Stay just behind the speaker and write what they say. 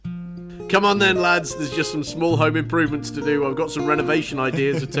Come on then, lads. There's just some small home improvements to do. I've got some renovation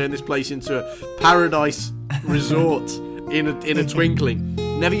ideas to turn this place into a paradise resort in a twinkling.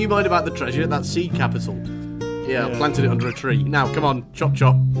 Never you mind about the treasure. That's seed capital. Yeah, I planted it under a tree. Now, come on, chop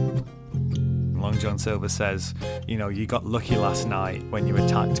chop. Long John Silver says, you got lucky last night when you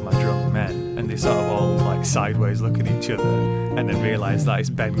attacked my drunk men, and they sort of all like sideways look at each other and then realise that it's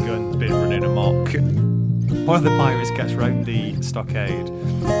Ben Gunn's been running amok. One of the pirates gets round the stockade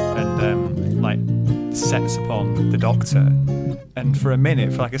and sets upon the doctor, and for a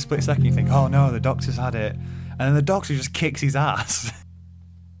minute, for like a split second, you think, oh no, the doctor's had it, and then the doctor just kicks his ass.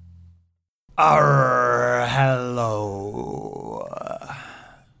 Hello.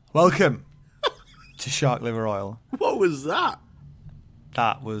 Welcome to Shark Liver Oil. What was that?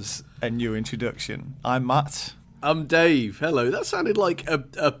 That was a new introduction. I'm Matt. I'm Dave. Hello. That sounded like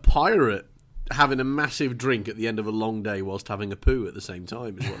a pirate having a massive drink at the end of a long day whilst having a poo at the same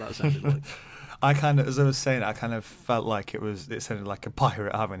time is what that sounded like. As I was saying, I kind of felt like it sounded like a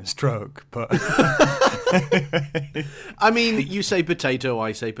pirate having a stroke, but... I mean, you say potato,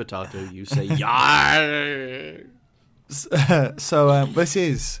 I say potato, you say yar. So this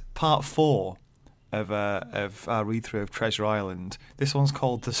is part 4 of our read-through of Treasure Island. This one's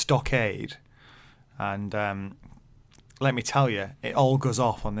called The Stockade, and let me tell you, it all goes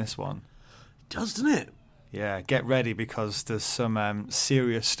off on this one. Doesn't it? Yeah, get ready because there's some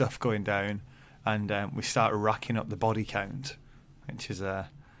serious stuff going down, and we start racking up the body count, which is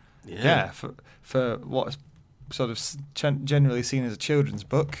for what's sort of generally seen as a children's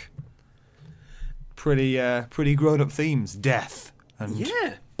book. Pretty grown-up themes: death and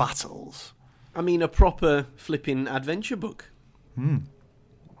battles. I mean, a proper flipping adventure book.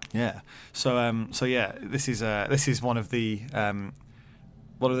 Yeah. So this is one of the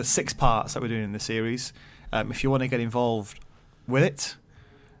 6 parts that we're doing in the series. If you want to get involved with it,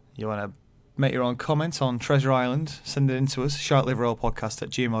 you want to make your own comments on Treasure Island, send it in to us,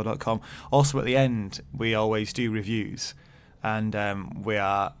 sharkliverallpodcast@gmail.com. Also, at the end, we always do reviews, and we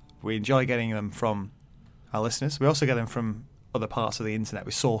enjoy getting them from our listeners. We also get them from other parts of the internet.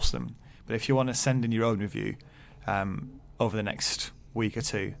 We source them. But if you want to send in your own review over the next week or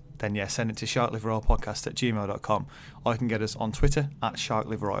two, then send it to sharkliverallpodcast@gmail.com, or you can get us on Twitter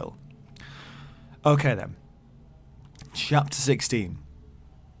 @sharkliveroil. Okay then, chapter 16.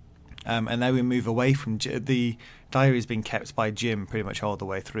 And now we move away from the diary has been kept by Jim pretty much all the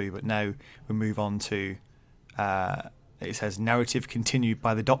way through, but now we move on to it says narrative continued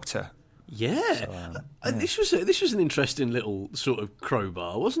by the Doctor. Yeah, this was an interesting little sort of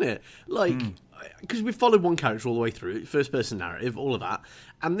crowbar, wasn't it? Like, because we followed one character all the way through, first person narrative, all of that,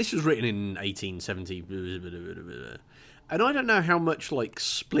 and this was written in 1870, and I don't know how much like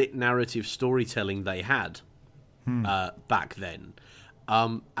split narrative storytelling they had back then.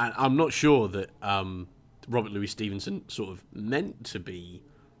 And I'm not sure that Robert Louis Stevenson sort of meant to be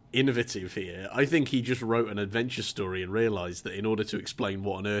innovative here. I think he just wrote an adventure story and realised that in order to explain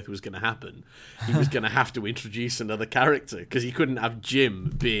what on earth was going to happen, he was going to have to introduce another character, because he couldn't have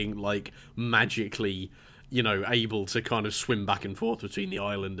Jim being like magically, able to kind of swim back and forth between the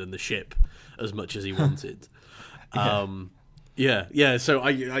island and the ship as much as he wanted. So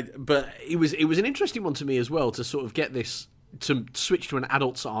but it was an interesting one to me as well, to sort of get this, to switch to an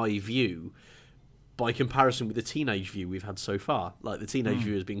adult's eye view by comparison with the teenage view we've had so far. Like, the teenage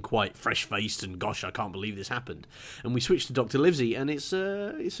view has been quite fresh-faced and, gosh, I can't believe this happened. And we switched to Dr. Livesey, and it's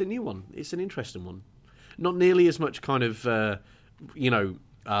a new one. It's an interesting one. Not nearly as much kind of,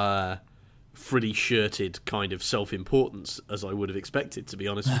 frilly-shirted kind of self-importance as I would have expected, to be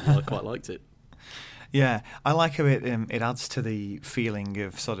honest with you. I quite liked it. Yeah, I like how it adds to the feeling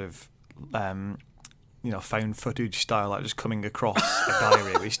of sort of... found footage style, like just coming across a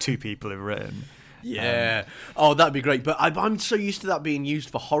diary which 2 people have written. Yeah. That'd be great. But I'm so used to that being used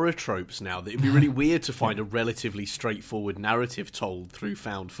for horror tropes now that it'd be really weird to find a relatively straightforward narrative told through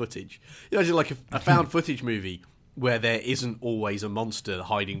found footage. Like a found footage movie where there isn't always a monster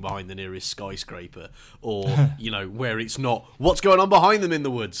hiding behind the nearest skyscraper, or, where it's not what's going on behind them in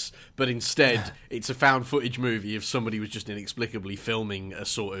the woods, but instead it's a found footage movie if somebody was just inexplicably filming a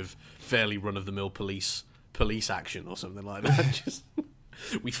sort of fairly run-of-the-mill police action or something like that.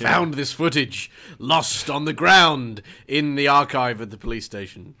 We found this footage lost on the ground in the archive at the police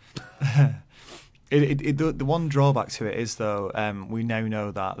station. The one drawback to it is, though, we now know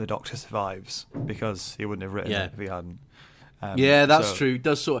that the Doctor survives, because he wouldn't have written it if he hadn't. That's true. It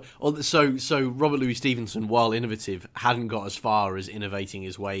does sort of. So Robert Louis Stevenson, while innovative, hadn't got as far as innovating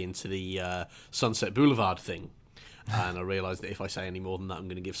his way into the Sunset Boulevard thing. And I realise that if I say any more than that, I'm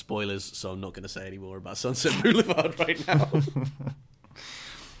going to give spoilers, so I'm not going to say any more about Sunset Boulevard right now.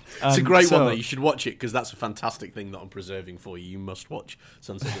 It's a great one, though. You should watch it, because that's a fantastic thing that I'm preserving for you. You must watch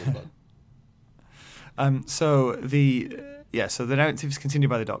Sunset Boulevard. So the narrative is continued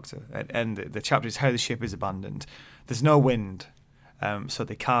by the Doctor, and the chapter is how the ship is abandoned. There's no wind, so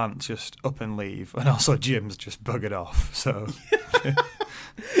they can't just up and leave, and also Jim's just buggered off.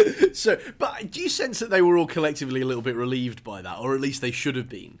 So, but do you sense that they were all collectively a little bit relieved by that, or at least they should have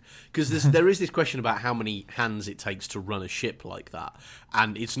been? Because there is this question about how many hands it takes to run a ship like that,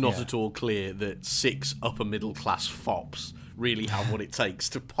 and it's not at all clear that 6 upper middle class fops really have what it takes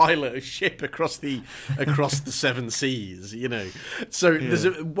to pilot a ship across the seven seas, you know. So there's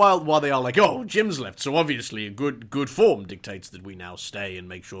while they are like, oh, Jim's left, so obviously a good form dictates that we now stay and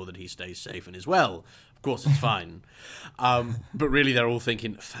make sure that he stays safe and is well. Of course, it's fine. But really, they're all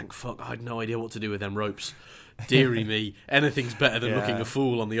thinking, thank fuck, I had no idea what to do with them ropes. Deary me, anything's better than looking a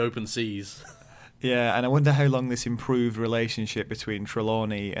fool on the open seas. Yeah, and I wonder how long this improved relationship between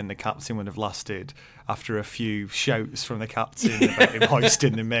Trelawney and the captain would have lasted after a few shouts from the captain about him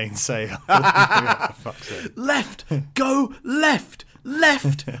hoisting the mainsail. Left! Go left!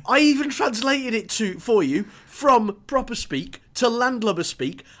 Left! I even translated it for you from proper speak to landlubber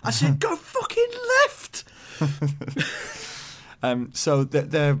speak. I said, go fucking left! So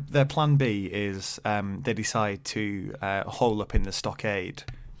their plan B is they decide to hole up in the stockade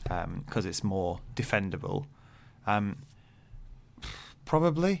because it's more defendable.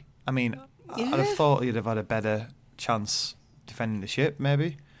 Probably. I mean, I'd have thought you'd have had a better chance defending the ship,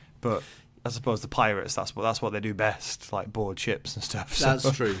 maybe. But I suppose the pirates, that's what they do best, like board ships and stuff. That's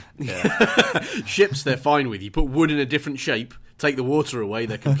true. Yeah. Ships, they're fine with. You put wood in a different shape, take the water away,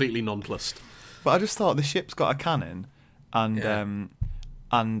 they're completely nonplussed. But I just thought the ship's got a cannon, and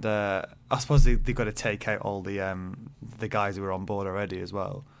I suppose they've got to take out all the guys who were on board already as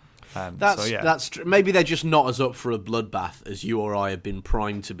well. That's true. Maybe they're just not as up for a bloodbath as you or I have been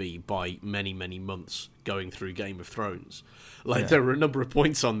primed to be by many, many months going through Game of Thrones. There were a number of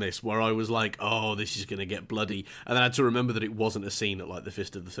points on this where I was like, oh, this is going to get bloody. And then I had to remember that it wasn't a scene at like the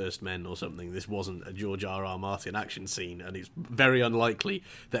Fist of the First Men or something. This wasn't a George R.R. Martin action scene. And it's very unlikely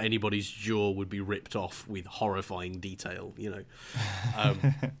that anybody's jaw would be ripped off with horrifying detail, you know.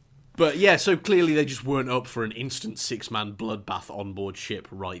 But yeah, so clearly they just weren't up for an instant 6-man bloodbath on board ship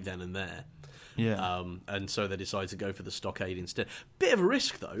right then and there. Yeah. And so they decided to go for the stockade instead. Bit of a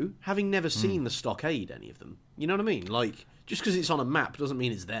risk, though, having never seen the stockade, any of them. You know what I mean? Like, just because it's on a map doesn't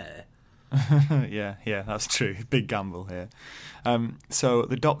mean it's there. yeah, that's true. Big gamble here. So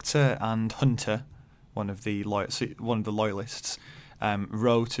the Doctor and Hunter, one of the loyalists,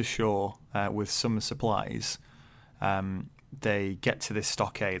 row to shore with some supplies. They get to this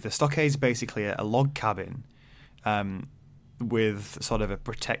stockade. The stockade is basically a log cabin with sort of a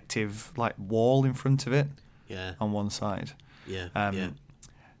protective like wall in front of it. Yeah. On one side. Yeah.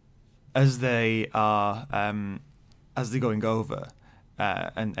 As they are as they're going over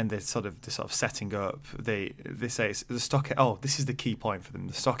and they're sort of setting up, they say it's the stockade. Oh, this is the key point for them.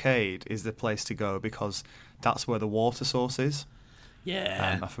 The stockade is the place to go because that's where the water source is.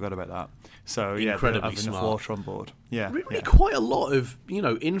 Yeah, I forgot about that. So incredibly they have smart. enough water on board. Yeah, really, quite a lot of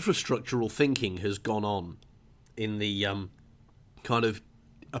infrastructural thinking has gone on in the kind of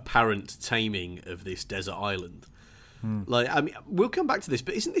apparent taming of this desert island. Like, I mean, we'll come back to this,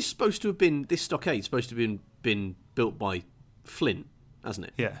 but isn't this supposed to have been this stockade supposed to have been built by Flint, hasn't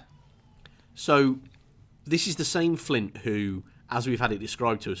it? Yeah. So this is the same Flint who, as we've had it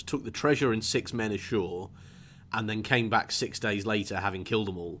described to us, took the treasure and 6 men ashore. And then came back 6 days later, having killed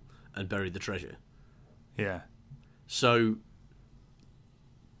them all, and buried the treasure. Yeah. So,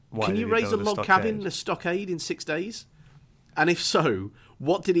 can you raise a log cabin, a stockade, in 6 days? And if so,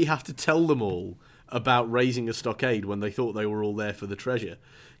 what did he have to tell them all about raising a stockade when they thought they were all there for the treasure?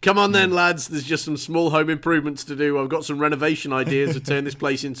 Come on then, lads, there's just some small home improvements to do. I've got some renovation ideas to turn this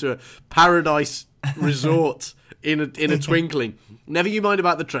place into a paradise resort in a twinkling. Never you mind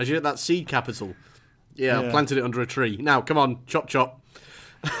about the treasure, that's seed capital. Yeah, I planted it under a tree. Now, come on, chop, chop.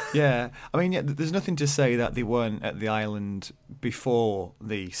 Yeah, I mean, there's nothing to say that they weren't at the island before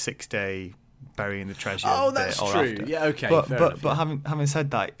the 6-day burying the treasure. Oh, that's true. After. Yeah, okay. But having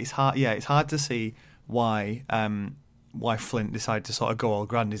said that, it's hard. Yeah, it's hard to see why Flint decided to sort of go all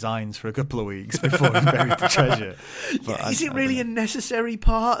grand designs for a couple of weeks before he buried the treasure. But is it really a necessary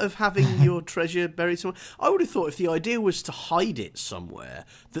part of having your treasure buried somewhere? I would have thought if the idea was to hide it somewhere,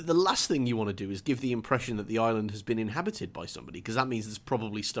 that the last thing you want to do is give the impression that the island has been inhabited by somebody, because that means there's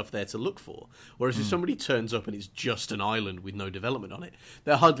probably stuff there to look for. Whereas if somebody turns up and it's just an island with no development on it,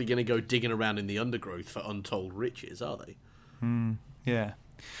 they're hardly going to go digging around in the undergrowth for untold riches, are they? Yeah.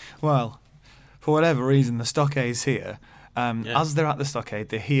 Well, for whatever reason, the stockade's here, As they're at the stockade,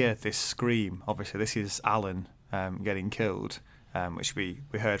 they hear this scream. Obviously, this is Alan getting killed, which we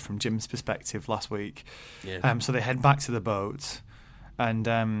heard from Jim's perspective last week. Yeah. So they head back to the boat,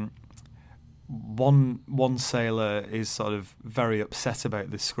 and one sailor is sort of very upset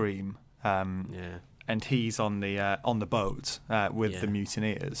about the scream. And he's on the boat with the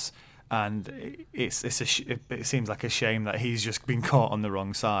mutineers, and it seems like a shame that he's just been caught on the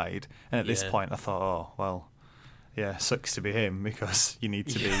wrong side. And at this point, I thought, oh well, yeah, sucks to be him, because you need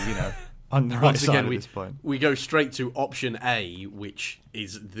to be, on the right side at this point. We go straight to option A, which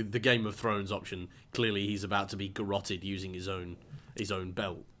is the Game of Thrones option. Clearly, he's about to be garroted using his own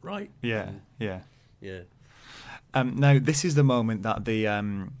belt, right? Yeah. Now, this is the moment that the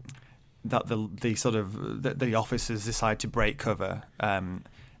officers decide to break cover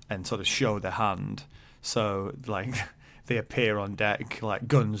and sort of show their hand. So, like, they appear on deck, like,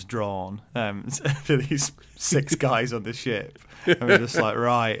 guns drawn, to these 6 guys on the ship. And we're just like,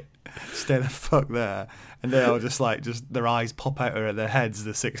 right, stay the fuck there. And they all just their eyes pop out of their heads,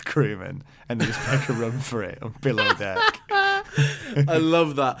 the 6 crewmen, and they just make a run for it on below deck. I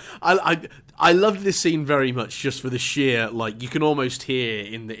love that. I loved this scene very much, just for the sheer, like, you can almost hear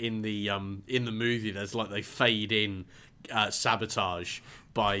in the movie, there's like they fade in Sabotage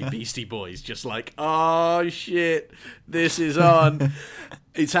by Beastie Boys, just like, oh shit, this is on,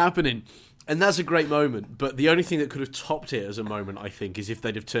 it's happening. And that's a great moment, but the only thing that could have topped it as a moment, I think, is if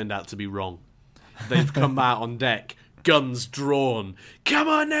they'd have turned out to be wrong. They've come out on deck, guns drawn. Come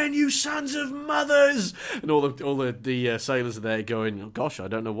on then, you sons of mothers! And all the sailors are there going, oh, gosh, I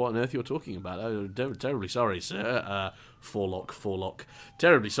don't know what on earth you're talking about. Oh, terribly sorry, sir. Forelock.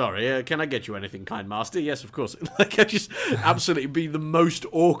 Terribly sorry. Can I get you anything, kind master? Yes, of course. Like, I just absolutely be the most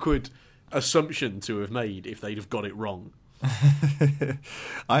awkward assumption to have made if they'd have got it wrong.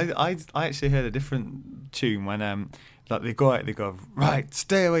 I actually heard a different tune when like they go out, they go, right,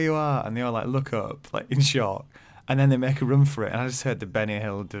 stay where you are, and they all like look up, like in shock, and then they make a run for it, and I just heard the Benny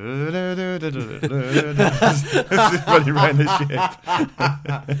Hill running around the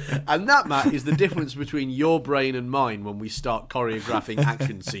ship. And that, Matt, is the difference between your brain and mine when we start choreographing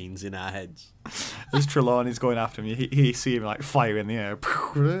action scenes in our heads. As Trelawney's going after him, he see him like fire in the air,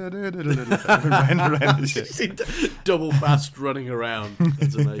 around the ship. Double fast running around.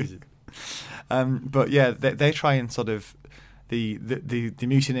 It's amazing. But yeah, they try and sort of the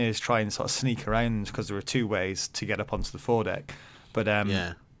mutineers try and sort of sneak around, because there are 2 ways to get up onto the foredeck. But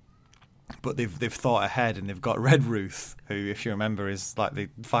but they've thought ahead, and they've got Red Ruth, who, if you remember, is like the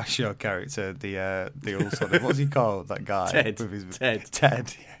Fast Show character, the old sort of, what's he called, that guy? Ted,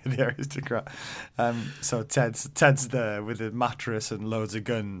 the aristocrat. So Ted's there with a mattress and loads of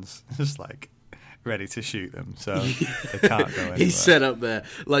guns, just like ready to shoot them, so they can't go anywhere. He's set up there,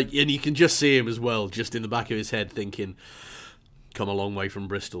 like, and you can just see him as well, just in the back of his head, thinking, come a long way from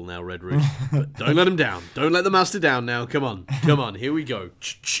Bristol now, Red Ruth. But don't let him down. Don't let the master down now. Come on, here we go.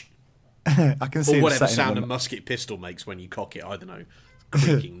 I can see or whatever sound a musket pistol makes when you cock it. I don't know,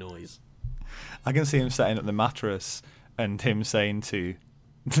 creaking noise. I can see him setting up the mattress and him saying to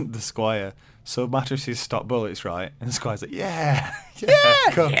the squire, so mattresses stop bullets, right? And the squire's like, yeah.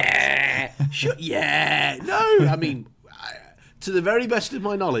 Sure, yeah. No, I mean, to the very best of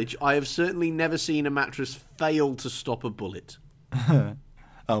my knowledge, I have certainly never seen a mattress fail to stop a bullet.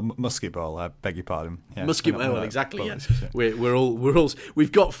 Musket ball. I beg your pardon. Yeah, musket ball, exactly. Bullets, yeah. We're all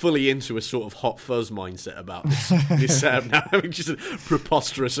we've got fully into a sort of Hot Fuzz mindset about this setup now, having just a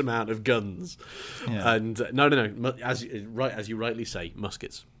preposterous amount of guns. Yeah. And no. As you rightly say,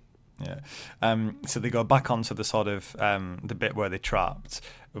 muskets. Yeah. So they go back onto the sort of the bit where they're trapped.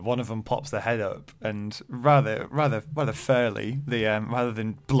 One of them pops their head up, and rather fairly, rather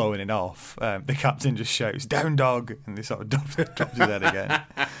than blowing it off, the captain just shouts, "Down, dog!" and they sort of drops his head again.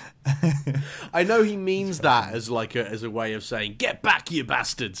 I know he means that as a way of saying "get back, you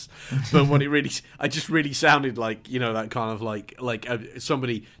bastards," but what I just really sounded like, that kind of like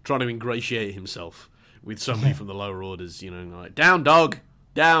somebody trying to ingratiate himself with somebody from the lower orders, like, "Down, dog!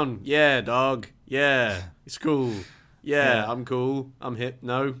 Down, yeah, dog, yeah, it's cool, yeah, I'm cool, I'm hip,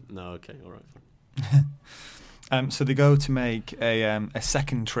 no, okay, all right." So they go to make a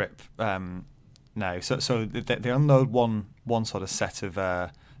second trip now. So they unload one sort of set of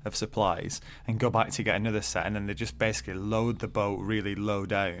supplies and go back to get another set, and then they just basically load the boat really low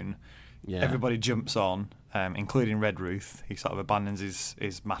down. Yeah. Everybody jumps on, including Red Ruth. He sort of abandons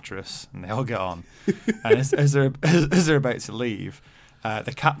his mattress, and they all get on. And as they're about to leave,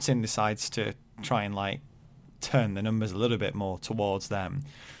 the captain decides to try and turn the numbers a little bit more towards them.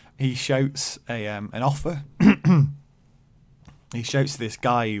 He shouts an offer. He shouts to this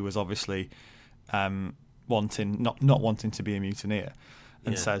guy who was obviously not wanting to be a mutineer,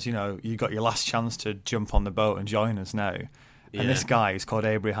 and says, you got your last chance to jump on the boat and join us now. And this guy is called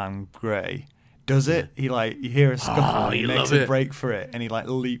Abraham Gray. Does it? He you hear a scuffle, and he makes a break for it, and he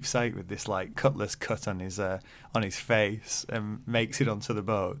leaps out with this cutlass cut on his face and makes it onto the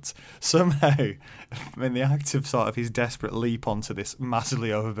boat. Somehow, in the act of sort of his desperate leap onto this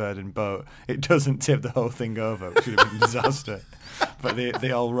massively overburdened boat, it doesn't tip the whole thing over, which would have been a disaster. But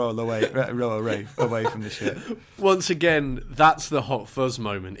they all row away from the ship. Once again, that's the Hot Fuzz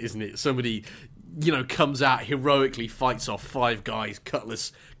moment, isn't it? Somebody, comes out heroically, fights off 5 guys,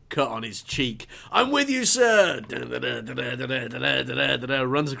 cutlass cut on his cheek. I'm with you, sir.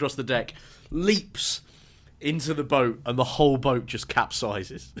 Runs across the deck, leaps into the boat, and the whole boat just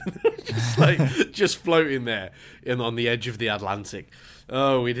capsizes, just floating there on the edge of the Atlantic.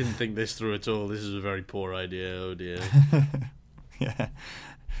 Oh, we didn't think this through at all. This is a very poor idea. Oh dear. Yeah.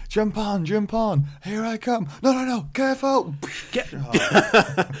 Jump on. Here I come. No, careful.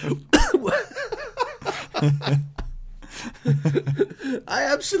 I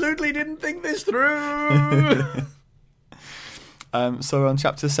absolutely didn't think this through. So on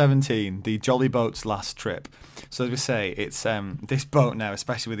chapter 17, the Jolly Boat's last trip. So as we say, it's this boat now,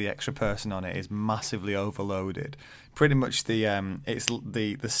 especially with the extra person on it, is massively overloaded. Pretty much the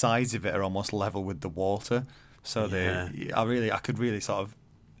sides of it are almost level with the water. So I could really sort of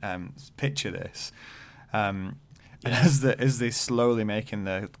picture this. And as they're slowly making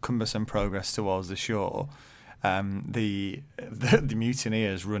the cumbersome progress towards the shore, the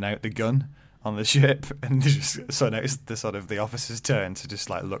mutineers run out the gun on the ship, and so now it's the officer's turn to just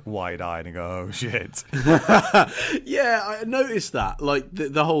look wide-eyed and go, oh shit. Yeah, I noticed that.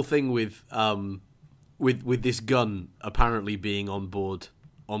 The whole thing with this gun apparently being on board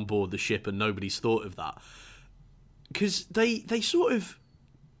the ship, and nobody's thought of that, because they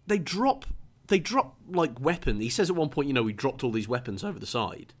drop weapons. He says at one point, we dropped all these weapons over the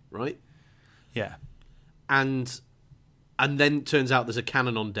side, right? Yeah. And then it turns out there's a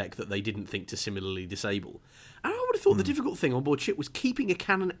cannon on deck that they didn't think to similarly disable. And I would have thought the difficult thing on board ship was keeping a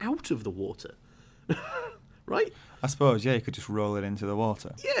cannon out of the water. Right? I suppose, yeah, you could just roll it into the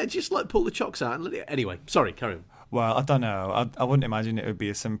water. Yeah, just pull the chocks out and let it... Anyway, sorry, carry on. Well, I don't know. I wouldn't imagine it would be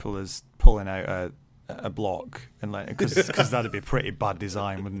as simple as pulling out a block, and because that'd be a pretty bad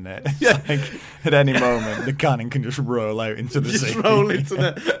design, wouldn't it? Yeah. At any moment the cannon can just roll out into the sea.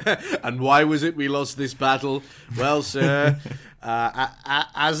 And why was it we lost this battle? Well, sir,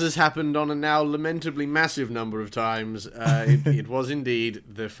 as has happened on a now lamentably massive number of times, it was indeed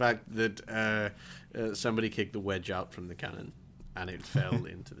the fact that somebody kicked the wedge out from the cannon and it fell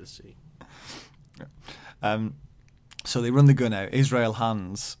into the sea. So they run the gun out. Israel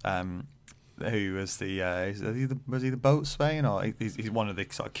Hands, who was was he the boatswain, or he's one of the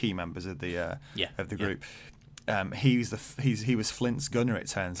sort of key members of the group. He was Flint's gunner, it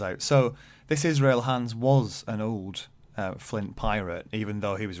turns out. So this Israel Hands was an old Flint pirate, even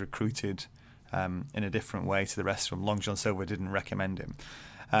though he was recruited in a different way to the rest of them. Long John Silver didn't recommend him.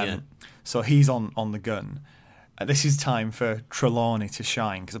 So he's on the gun. This is time for Trelawney to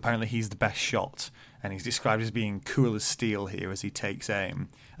shine, because apparently he's the best shot, and he's described as being cool as steel here as he takes aim.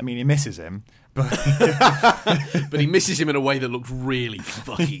 I mean, he misses him, but but he misses him in a way that looks really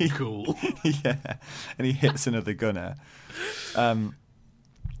fucking cool. Yeah, and he hits another gunner. I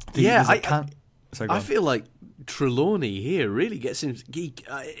feel like Trelawney here really gets him.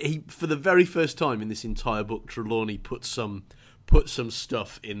 He for the very first time in this entire book, Trelawney put some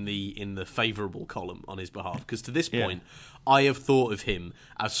stuff in the favourable column on his behalf, because to this point I have thought of him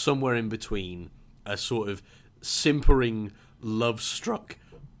as somewhere in between a sort of simpering, love-struck,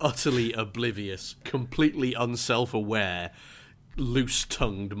 utterly oblivious, completely unself-aware,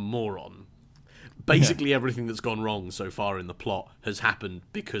 loose-tongued moron. Basically everything that's gone wrong so far in the plot has happened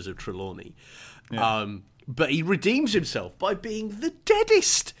because of Trelawney. But he redeems himself by being the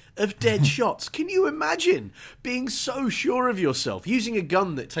deadest of dead shots. Can you imagine being so sure of yourself, using a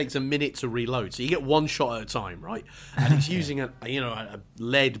gun that takes a minute to reload, so you get one shot at a time, right? And he's using a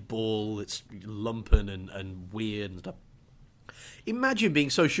lead ball that's lumping and weird and stuff. Imagine being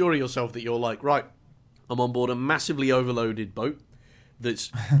so sure of yourself that you're like, right, I'm on board a massively overloaded boat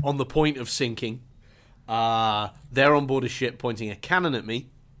that's on the point of sinking. They're on board a ship pointing a cannon at me.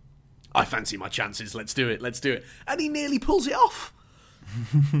 I fancy my chances. Let's do it. And he nearly pulls it off.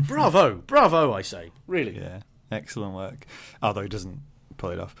 Bravo, I say. Really. Yeah, excellent work. Although he doesn't pull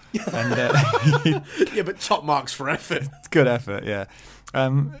it off. And, yeah, but top marks for effort. It's good effort, yeah.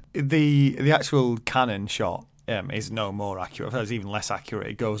 The actual cannon shot is no more accurate. It's even less accurate.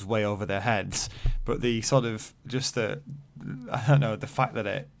 It goes way over their heads. But the sort of, the fact that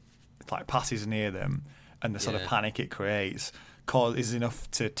it passes near them and the sort of Yeah. panic it creates is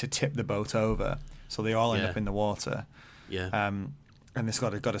enough to tip the boat over. So they all end up in the water. Yeah. And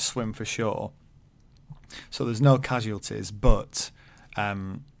they've got to swim for shore. So there's no casualties, but a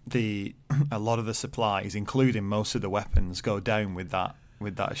lot of the supplies, including most of the weapons, go down with that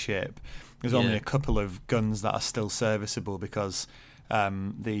ship. There's only a couple of guns that are still serviceable because I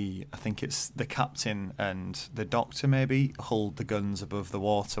think it's the captain and the doctor maybe hold the guns above the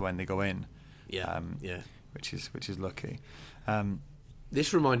water when they go in. Which is lucky.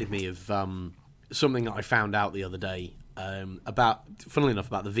 This reminded me of something that I found out the other day funnily enough,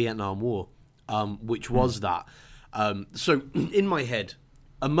 about the Vietnam War, which was that. So in my head,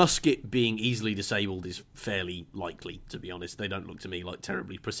 a musket being easily disabled is fairly likely, to be honest. They don't look to me like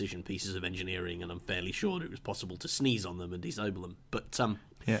terribly precision pieces of engineering, and I'm fairly sure it was possible to sneeze on them and disable them. But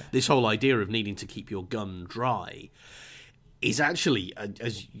this whole idea of needing to keep your gun dry is actually,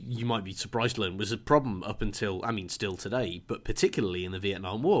 as you might be surprised to learn, was a problem up until, still today, but particularly in the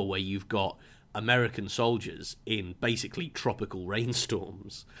Vietnam War, where you've got American soldiers in basically tropical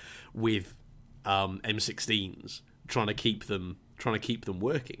rainstorms with M16s trying to keep them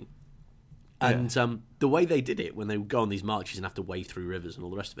working. And the way they did it when they would go on these marches and have to wade through rivers and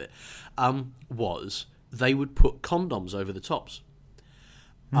all the rest of it was they would put condoms over the tops.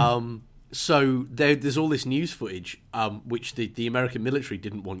 So there's all this news footage which the American military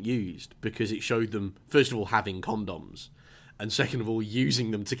didn't want used because it showed them, first of all, having condoms, and second of all,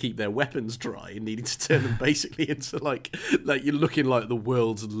 using them to keep their weapons dry and needing to turn them basically into like you're looking like the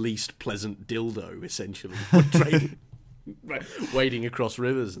world's least pleasant dildo, essentially, wading across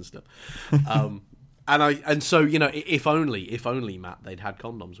rivers and stuff. So if only Matt, they'd had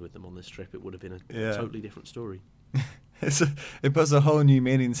condoms with them on this trip, it would have been a totally different story. It puts a whole new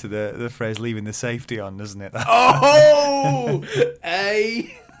meaning to the phrase "leaving the safety on," doesn't it? Oh,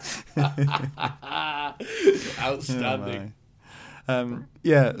 outstanding.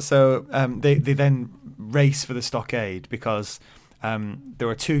 So they then race for the stockade because there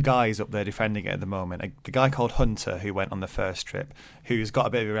are two guys up there defending it at the moment. The guy called Hunter, who went on the first trip, who's got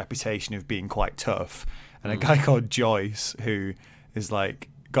a bit of a reputation of being quite tough, and a guy called Joyce, who is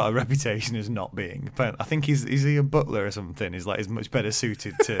got a reputation as not being. But I think is he a butler or something? He's much better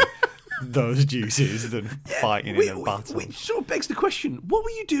suited to those duties than fighting in a battle. Which sort of begs the question: what were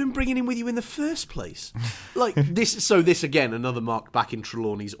you doing bringing him with you in the first place? This again, another mark back in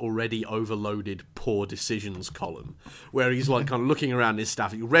Trelawney's already overloaded poor decisions column, where he's kind of looking around his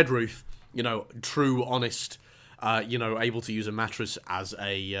staff. Redruth, true, honest, able to use a mattress as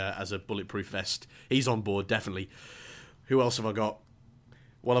a bulletproof vest. He's on board, definitely. Who else have I got?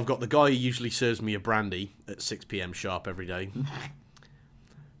 Well, I've got the guy who usually serves me a brandy at 6 p.m. sharp every day.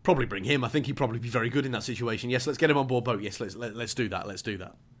 Probably bring him. I think he'd probably be very good in that situation. Yes, let's get him on board boat. Yes, let's do that. Let's do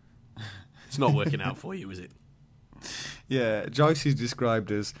that. It's not working out for you, is it? Yeah, Joyce is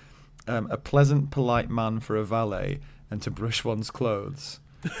described as a pleasant, polite man for a valet and to brush one's clothes,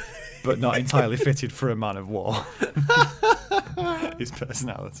 but not entirely fitted for a man of war. His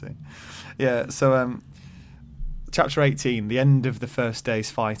personality. Yeah, so Chapter 18, the end of the first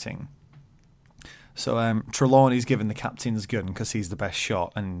day's fighting. So Trelawney's given the captain's gun because he's the best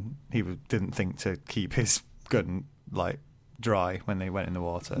shot, and he didn't think to keep his gun dry when they went in the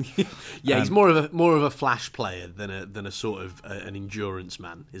water. Yeah, he's more of a flash player than a sort of an endurance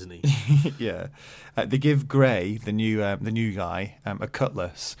man, isn't he? Yeah, they give Gray, the new guy, a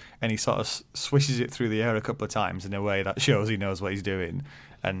cutlass, and he sort of swishes it through the air a couple of times in a way that shows he knows what he's doing,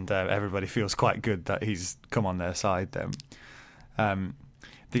 and everybody feels quite good that he's come on their side then.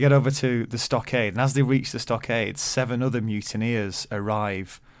 They get over to the stockade, and as they reach the stockade, 7 other mutineers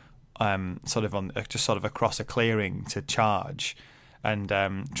arrive, sort of across a clearing to charge, and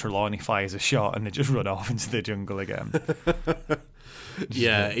Trelawney fires a shot, and they just run off into the jungle again.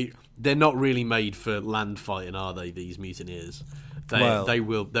 Yeah, they're not really made for land fighting, are they? These mutineers, they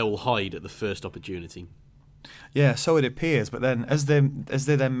will hide at the first opportunity. Yeah, so it appears. But then, as they're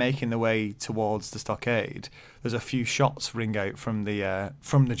then making their way towards the stockade, there's a few shots ring out from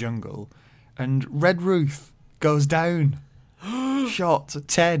the jungle, and Redruth goes down. Shot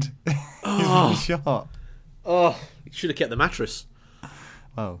Ted. He's been shot. Oh, he should have kept the mattress.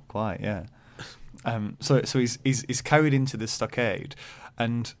 Oh, quite, yeah. So he's carried into the stockade,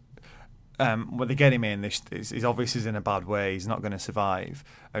 and when they get him in, he's obviously in a bad way. He's not going to survive.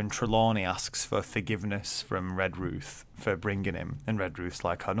 And Trelawney asks for forgiveness from Redruth for bringing him, and Redruth's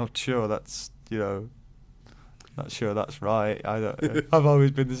like, "I'm not sure that's not sure that's right. I've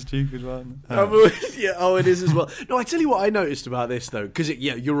always been the stupid one." It is as well. No, I tell you what I noticed about this though, because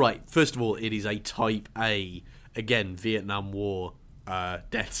you're right. First of all, it is a Type A, again, Vietnam War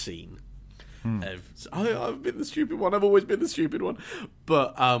death scene. I've been the stupid one. I've always been the stupid one.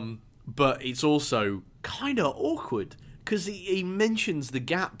 But it's also kind of awkward because he mentions the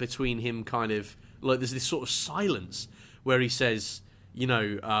gap between him kind of like there's this sort of silence where he says,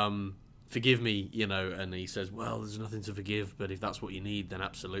 forgive me, and he says, well, there's nothing to forgive, but if that's what you need, then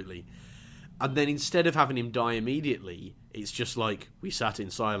absolutely. And then instead of having him die immediately, it's just like we sat in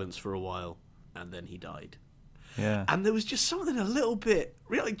silence for a while and then he died. Yeah. And there was just something a little bit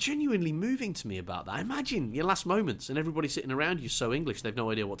really genuinely moving to me about that. Imagine your last moments and everybody sitting around you so English they've no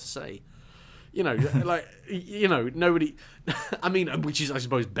idea what to say. Nobody. I mean, which is, I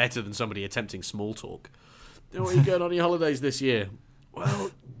suppose, better than somebody attempting small talk. What are you going on your holidays this year?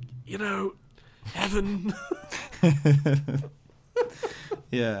 Well, heaven.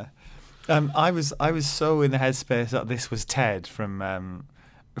 Yeah. I was so in the headspace that this was Ted from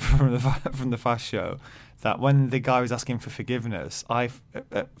the Fast Show that when the guy was asking for forgiveness, I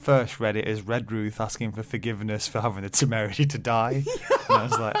at first read it as Redruth asking for forgiveness for having the temerity to die. And I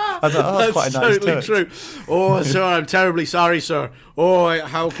was like, oh, that's quite a nice totally touch. True. Oh, sir, I'm terribly sorry, sir. Oh,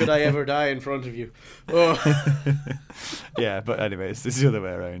 how could I ever die in front of you? Oh. Yeah, but anyways, this is the other way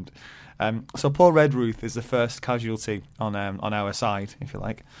around. So poor Redruth is the first casualty on our side, if you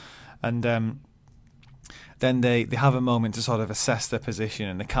like. And then they have a moment to sort of assess their position,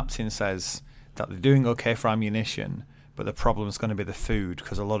 and the captain says that they're doing okay for ammunition, but the problem is going to be the food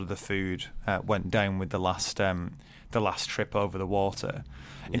because a lot of the food went down with the last trip over the water.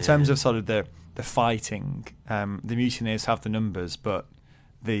 In terms of sort of the fighting, the mutineers have the numbers, but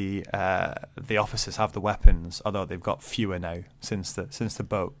the officers have the weapons, although they've got fewer now since the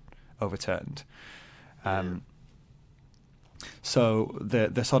boat overturned. So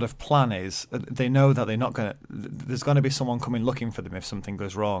the sort of plan is they know that they're not going to. There's going to be someone coming looking for them if something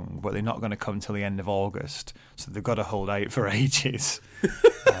goes wrong, but they're not going to come till the end of August. So they've got to hold out for ages.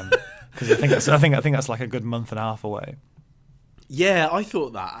 Because I think that's like a good month and a half away. Yeah, I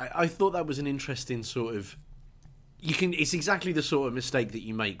thought that. I thought that was an interesting sort of. It's exactly the sort of mistake that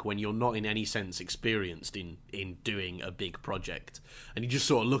you make when you're not in any sense experienced in doing a big project, and you just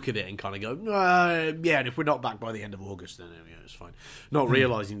sort of look at it and kind of go, yeah. And if we're not back by the end of August, then it's fine. Not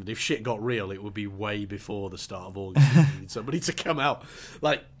realizing that if shit got real, it would be way before the start of August. You need somebody to come out.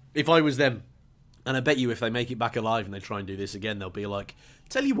 Like if I was them, and I bet you if they make it back alive and they try and do this again, they'll be like,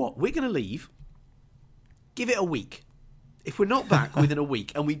 tell you what, we're going to leave. Give it a week. If we're not back within a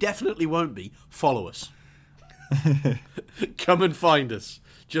week, and we definitely won't be, follow us. Come and find us,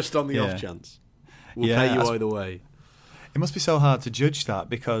 just on the off chance. We'll pay you either way. It must be so hard to judge that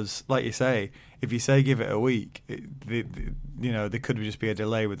because, like you say, if you say give it a week, there could just be a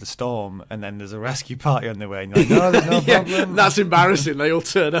delay with the storm, and then there's a rescue party on the way, and you're like, no, there's no problem. That's embarrassing. They all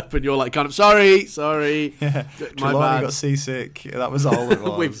turn up, and you're like, kind of sorry, yeah, my bad. Got seasick. That was all it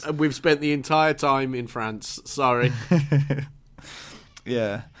was. we've spent the entire time in France. Sorry.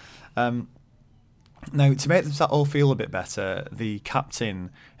 Yeah. Now, to make them all feel a bit better, the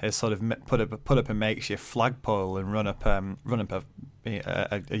captain has sort of put up a makeshift flagpole and run up a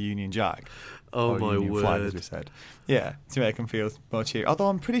Union Jack. Oh my Union word! Flag, as we said, yeah, to make them feel more cheery. Although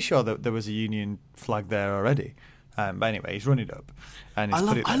I'm pretty sure that there was a Union flag there already. But anyway, he's run it up, and I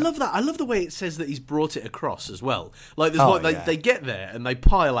love that. I love the way it says that he's brought it across as well. Like there's they get there and they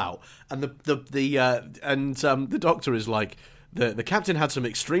pile out, and the doctor is like. The captain had some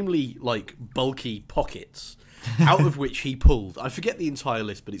extremely bulky pockets out of which he pulled. I forget the entire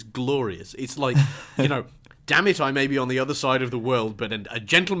list, but it's glorious. It's like, damn it, I may be on the other side of the world, but a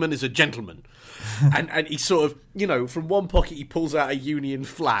gentleman is a gentleman. And he sort of, from one pocket he pulls out a Union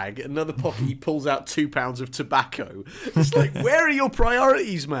flag, another pocket he pulls out 2 pounds of tobacco. It's like, where are your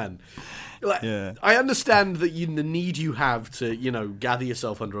priorities, man? I understand that the need you have to, gather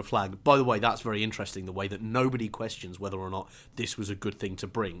yourself under a flag. By the way, that's very interesting, the way that nobody questions whether or not this was a good thing to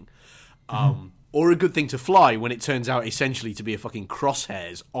bring. Or a good thing to fly when it turns out essentially to be a fucking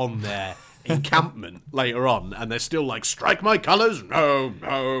crosshairs on their encampment later on. And they're still like, strike my colours? No.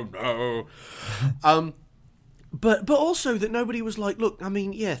 But also that nobody was like, look, I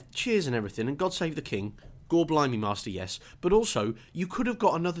mean, yeah, cheers and everything, and God save the king. Gore blimey, master, yes. But also, you could have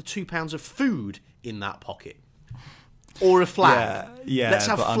got another 2 pounds of food in that pocket. Or a flag. Yeah. Let's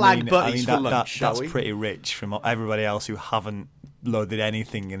have flag buddies for lunch, shall that's we? pretty rich from everybody else who haven't loaded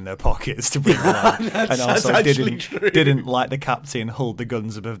anything in their pockets to bring along. And also didn't like the captain hold the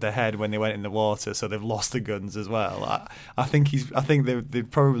guns above their head when they went in the water, so they've lost the guns as well. I think they'd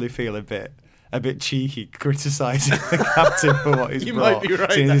probably feel a bit cheeky criticising the captain for what he's brought. Might be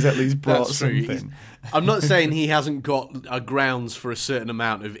right. Seeing he's at least brought something. I'm not saying he hasn't got grounds for a certain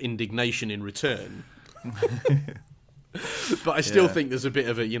amount of indignation in return. But I still think there's a bit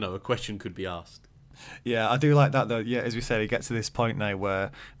of a question could be asked. Yeah, I do like that though. Yeah, as we said, we get to this point now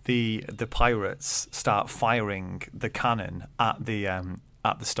where the pirates start firing the cannon at the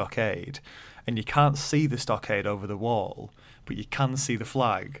stockade, and you can't see the stockade over the wall, but you can see the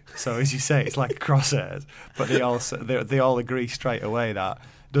flag. So as you say, it's like crosshairs. But they all agree straight away that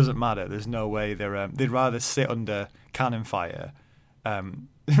it doesn't matter. There's no way they'd rather sit under cannon fire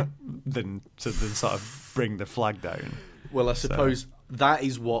than sort of bring the flag down. Well, I suppose that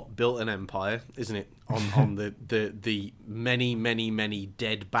is what built an empire, isn't it? On the many, many, many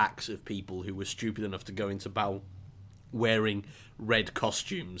dead backs of people who were stupid enough to go into battle wearing red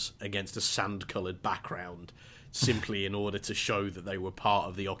costumes against a sand-coloured background, simply in order to show that they were part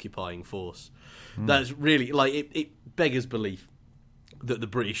of the occupying force. That's really it beggars belief that the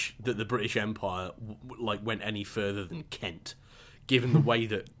British Empire went any further than Kent. Given the way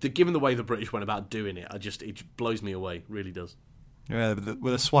the British went about doing it, it blows me away. It really does. Yeah,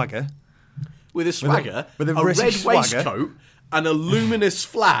 with a swagger. With a swagger, with a red swagger. Waistcoat, and a luminous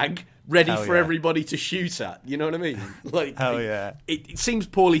flag ready Hell for yeah. everybody to shoot at. You know what I mean? Hell yeah. It seems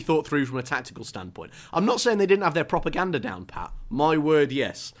poorly thought through from a tactical standpoint. I'm not saying they didn't have their propaganda down pat. My word,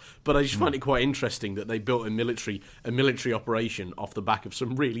 yes. But I just find it quite interesting that they built a military operation off the back of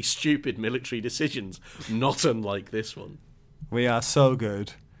some really stupid military decisions, not unlike this one. We are so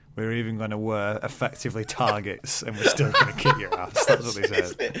good. We're even going to wear effectively targets, and we're still going to kick your ass. That's what they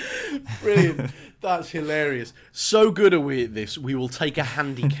said. Brilliant. That's hilarious. So good are we at this, we will take a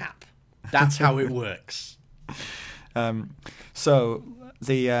handicap. That's how it works. So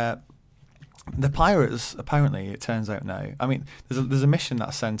the pirates, apparently, it turns out now. I mean, there's a mission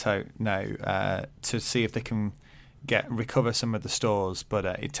that's sent out now to see if they can recover some of the stores, but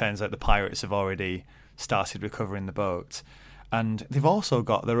it turns out the pirates have already started recovering the boat. And they've also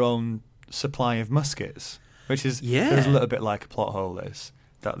got their own supply of muskets, which is there's a little bit like a plot hole. This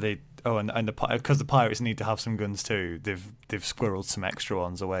that they because the pirates need to have some guns too. They've squirreled some extra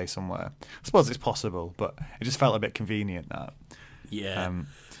ones away somewhere. I suppose it's possible, but it just felt a bit convenient that. Yeah.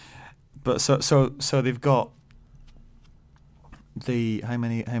 But so they've got the how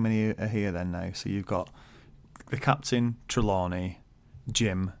many are here then now? So you've got the captain, Trelawney,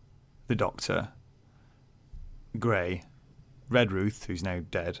 Jim, the doctor, Gray, Redruth, who's now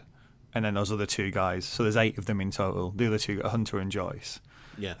dead, and then those other two guys. So there's 8 of them in total. The other 2 are Hunter and Joyce.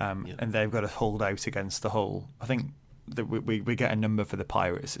 Yeah. And they've got to hold out against the whole. I think that we get a number for the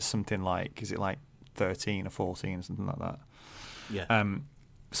pirates. It's something like, is it like 13 or 14, something like that? Yeah.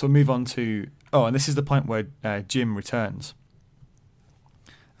 So we move on to and this is the point where Jim returns.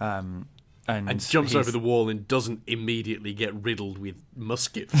 And jumps over the wall and doesn't immediately get riddled with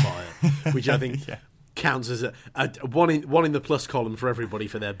musket fire, which I think counts as a one in the plus column for everybody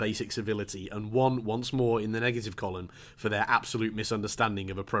for their basic civility, and once more in the negative column for their absolute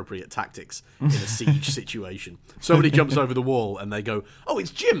misunderstanding of appropriate tactics in a siege situation. Somebody jumps over the wall and they go, "Oh,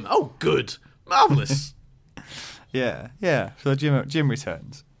 it's Jim! Oh, good, marvelous." Yeah. So Jim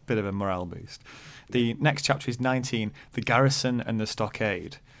returns. Bit of a morale boost. The next chapter is 19, the garrison and the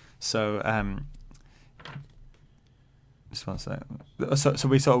stockade. So just one second.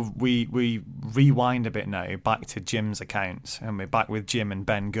 So we rewind a bit now back to Jim's account, and we're back with Jim and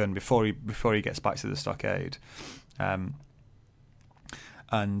Ben Gunn before he gets back to the stockade. And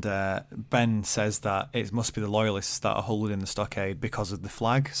Ben says that it must be the loyalists that are holding the stockade because of the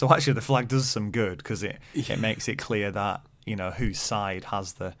flag. So actually, the flag does some good because it makes it clear that whose side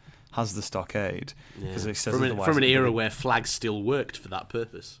has the stockade. Because it says from an era where flags still worked for that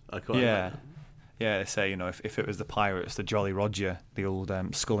purpose. I quite like that. Yeah, they say, if it was the pirates, the Jolly Roger, the old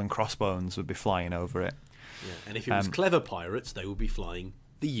skull and crossbones would be flying over it. Yeah, and if it was clever pirates, they would be flying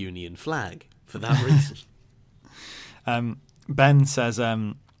the Union flag for that reason. Ben says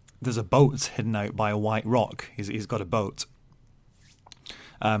there's a boat hidden out by a white rock. He's got a boat.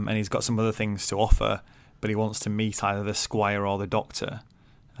 And he's got some other things to offer, but he wants to meet either the squire or the doctor.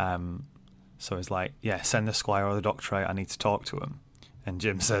 So he's like, send the squire or the doctor out. I need to talk to him. And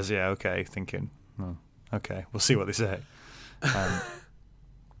Jim says, yeah, okay, thinking, okay, we'll see what they say. And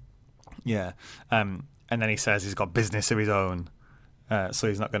then he says he's got business of his own, so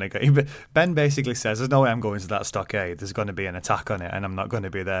he's not going to go. Ben basically says, there's no way I'm going to that stockade. There's going to be an attack on it, and I'm not going to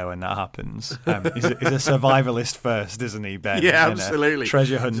be there when that happens. He's a survivalist first, isn't he, Ben? Yeah, absolutely.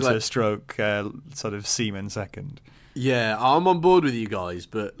 Treasure hunter stroke sort of seaman second. Yeah, I'm on board with you guys,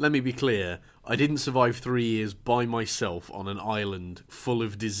 but let me be clear. I didn't survive 3 years by myself on an island full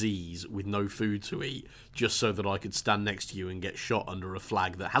of disease with no food to eat just so that I could stand next to you and get shot under a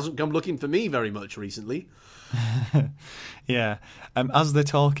flag that hasn't come looking for me very much recently. Yeah. As they're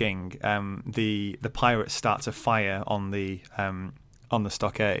talking, the pirates start to fire on the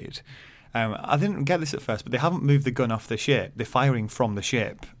stockade. I didn't get this at first, but they haven't moved the gun off the ship. They're firing from the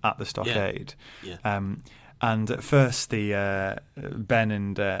ship at the stockade. Yeah. And at first, the Ben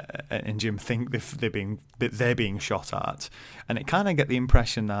and Jim think they're being shot at, and it kind of get the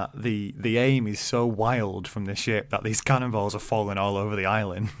impression that the aim is so wild from the ship that these cannonballs are falling all over the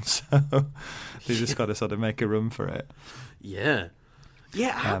island. So they just got to sort of make a run for it. Yeah.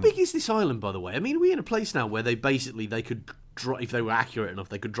 Yeah. How big is this island, by the way? I mean, are we in a place now where they could if they were accurate enough,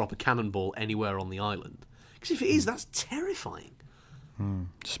 they could drop a cannonball anywhere on the island? Because if it is, that's terrifying.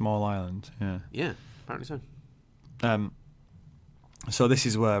 Small island. Yeah. Yeah. Apparently so. So this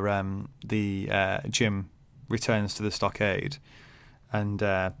is where the Jim returns to the stockade and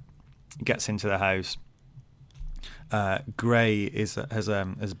gets into the house. Gray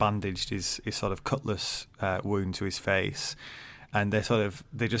has bandaged his sort of cutlass wound to his face, and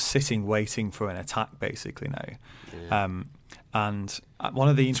they're just sitting waiting for an attack basically now. Yeah. And one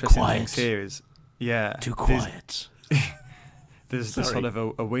of the interesting things here is too quiet. There's sort of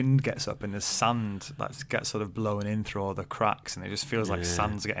a wind gets up and there's sand that gets sort of blown in through all the cracks, and it just feels like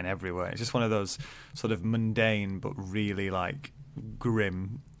sand's getting everywhere. It's just one of those sort of mundane but really like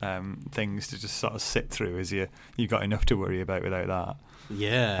grim things to just sort of sit through as you got enough to worry about without that.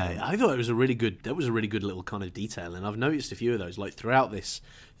 Yeah, I thought it was a really good little kind of detail, and I've noticed a few of those like throughout this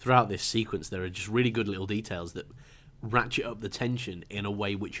sequence. There are just really good little details that ratchet up the tension in a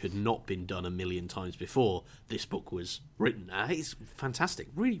way which had not been done a million times before this book was written. It's fantastic,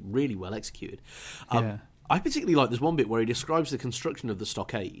 really, really well executed. I particularly like there's one bit where he describes the construction of the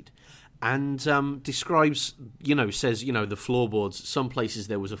stockade and describes, says, the floorboards, some places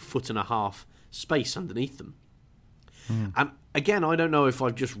there was 1.5 foot space underneath them. And again, I don't know if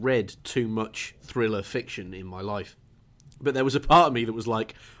I've just read too much thriller fiction in my life, but there was a part of me that was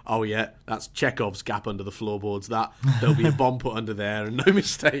like, oh yeah, that's Chekhov's gap under the floorboards, that there'll be a bomb put under there, and no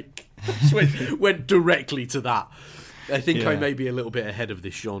mistake. Just went directly to that. I think I may be a little bit ahead of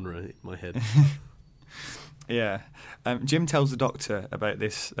this genre in my head. Yeah. Jim tells the doctor about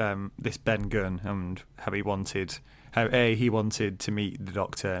this Ben Gunn and how he wanted to meet the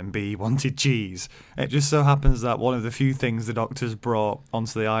doctor, and B, he wanted cheese. It just so happens that one of the few things the doctor's brought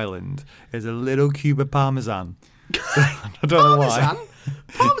onto the island is a little cube of Parmesan. I don't know why.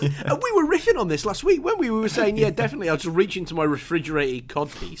 Parmesan? We were riffing on this last week, weren't we? We were saying, yeah, definitely, I'll just reach into my refrigerated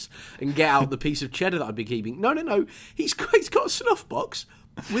codpiece and get out the piece of cheddar that I've been keeping. No. He's got a snuff box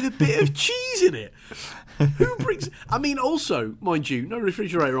with a bit of cheese in it. Who brings... I mean, also, mind you, no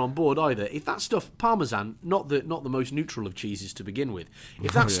refrigerator on board either. If that stuff, Parmesan, not the most neutral of cheeses to begin with,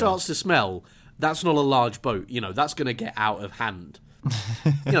 if that starts to smell, that's not a large boat. That's going to get out of hand.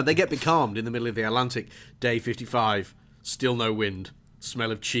 They get becalmed in the middle of the Atlantic. Day 55, still no wind,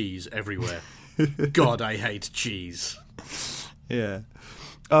 smell of cheese everywhere. God, I hate cheese. Yeah.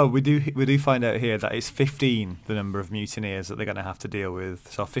 Oh, we do find out here that it's 15 the number of mutineers that they're going to have to deal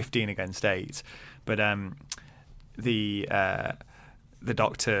with. So 15 against 8. But the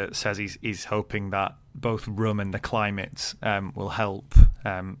doctor says he's hoping that both rum and the climate will help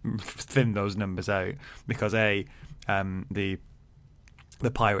thin those numbers out, because the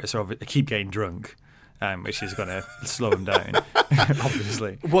pirates keep getting drunk, which is going to slow them down,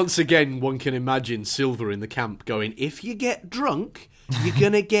 obviously. Once again, one can imagine Silver in the camp going, if you get drunk, you're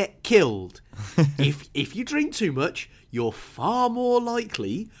going to get killed. If you drink too much, you're far more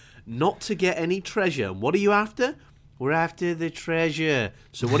likely not to get any treasure. And what are you after? We're after the treasure.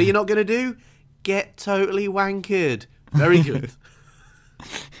 So what are you not going to do? Get totally wankered. Very good.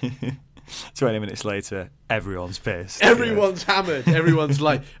 20 minutes later, everyone's pissed. Everyone's hammered. Everyone's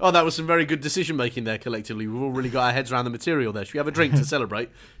like, oh, that was some very good decision making there collectively. We've all really got our heads around the material there. Should we have a drink to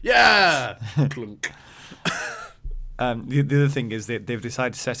celebrate? Yeah! Clunk. The other thing is that they've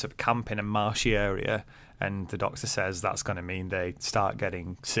decided to set up camp in a marshy area, and the doctor says that's going to mean they start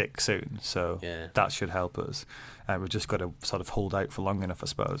getting sick soon. So that should help us. We've just got to sort of hold out for long enough, I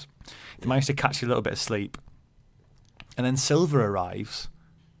suppose. They managed to catch a little bit of sleep. And then Silver arrives,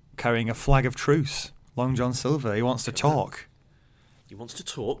 carrying a flag of truce. Long John Silver. He wants to talk. He wants to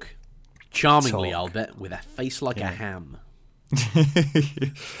talk. Charmingly, I'll bet, with a face like a ham.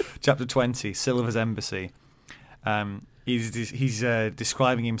 Chapter 20, Silver's Embassy. He's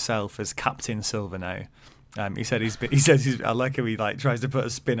describing himself as Captain Silver now, He says he's, I like how he like tries to put a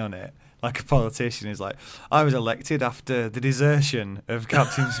spin on it, like a politician. He's like, I was elected after the desertion of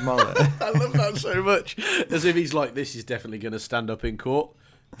Captain Smollett. I love that so much. As if he's like, this is definitely going to stand up in court.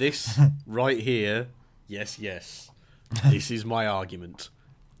 This right here, yes. This is my argument.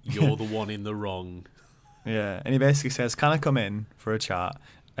 You're the one in the wrong. Yeah, and he basically says, can I come in for a chat?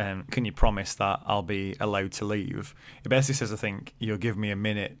 Can you promise that I'll be allowed to leave? He basically says, I think you'll give me a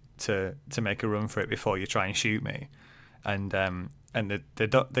minute to make a run for it before you try and shoot me. And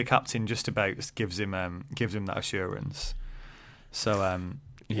the captain just about gives him that assurance. So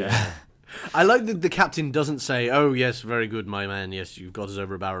yeah. I like that the captain doesn't say, oh yes, very good, my man, yes, you've got us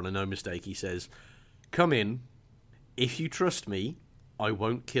over a barrel and no mistake. He says, come in, if you trust me, I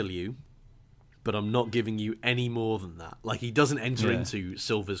won't kill you, but I'm not giving you any more than that. Like, he doesn't enter into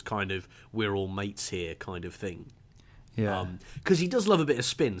Silver's kind of we're all mates here kind of thing. Yeah. Because he does love a bit of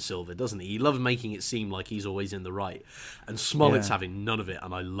spin, Silver, doesn't he? He loves making it seem like he's always in the right. And Smollett's having none of it,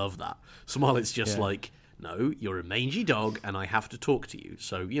 and I love that. Smollett's just like, no, you're a mangy dog, and I have to talk to you.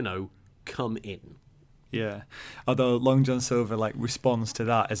 So, come in. Yeah. Although Long John Silver responds to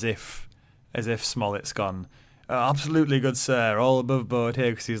that as if Smollett's gone, absolutely good sir, all above board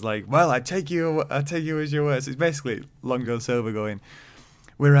here, because he's like, well, I take you as your words. It's basically Long John Silver going,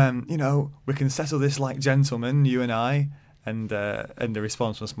 we're we can settle this like gentlemen, you and I, and the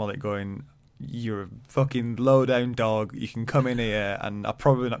response from Smollett going, you're a fucking low down dog, you can come in here and I'm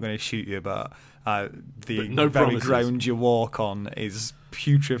probably not going to shoot you, but no very promises. Ground you walk on is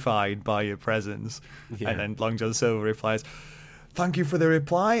putrefied by your presence. And then Long John Silver replies, thank you for the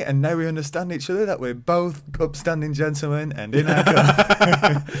reply, and now we understand each other, that we're both upstanding gentlemen and in our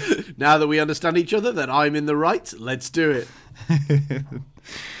car. Now that we understand each other, that I'm in the right, let's do it.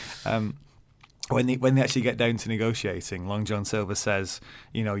 When they actually get down to negotiating, Long John Silver says,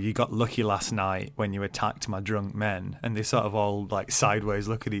 you got lucky last night when you attacked my drunk men, and they sort of all sideways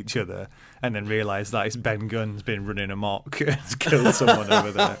look at each other and then realise that it's Ben Gunn's been running amok and has killed someone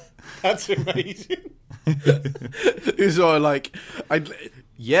over there. That's amazing. It's all like,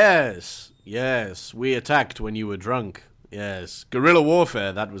 yes, we attacked when you were drunk. Yes, guerrilla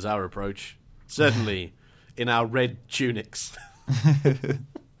warfare, that was our approach. Certainly, in our red tunics.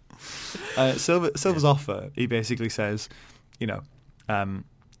 Silver's offer, he basically says, you got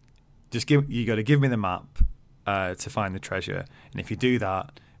to give me the map to find the treasure, and if you do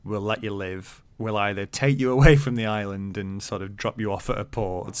that, we'll let you live. We'll either take you away from the island and sort of drop you off at a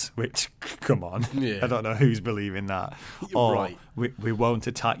port, which, come on, I don't know who's believing that. Or right. we won't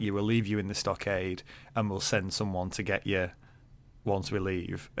attack you, we'll leave you in the stockade, and we'll send someone to get you once we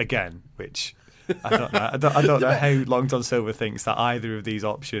leave. Again, which I don't know. I don't know how Long John Silver thinks that either of these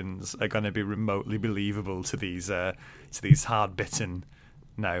options are going to be remotely believable to these hard-bitten,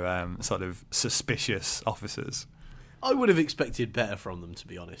 sort of suspicious officers. I would have expected better from them, to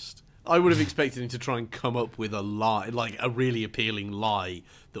be honest. I would have expected him to try and come up with a lie, like a really appealing lie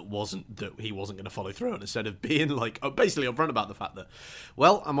that he wasn't going to follow through on, instead of being basically upfront about the fact that,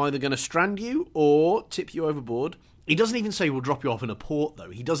 well, I'm either going to strand you or tip you overboard. He doesn't even say we'll drop you off in a port,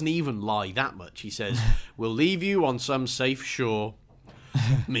 though. He doesn't even lie that much. He says, we'll leave you on some safe shore,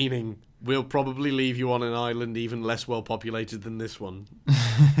 meaning we'll probably leave you on an island even less well populated than this one.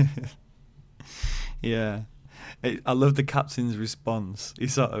 Yeah. I love the captain's response.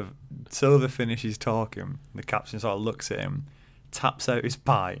 Silver finishes talking, the captain sort of looks at him, taps out his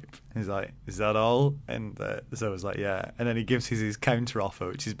pipe, he's like, is that all? And Silver's like, yeah. And then he gives his counter offer,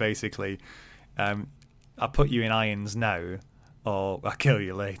 which is basically, I put you in irons now, or I kill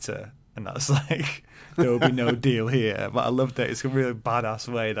you later. And that's like, there will be no deal here. But I love that it's a really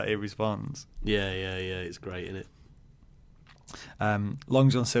badass way that he responds. Yeah, it's great, isn't it? Long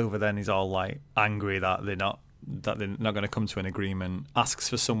John Silver then is all angry that they're not going to come to an agreement, asks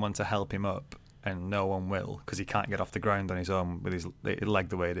for someone to help him up, and no one will, because he can't get off the ground on his own with his leg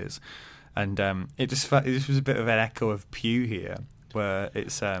the way it is. And it just was a bit of an echo of Pew here, where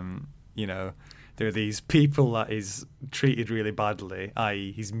it's there are these people that he's treated really badly,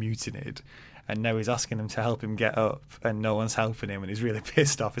 i.e. he's mutinied, and now he's asking them to help him get up, and no one's helping him, and he's really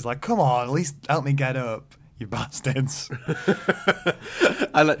pissed off. He's like, come on, at least help me get up, you bastards.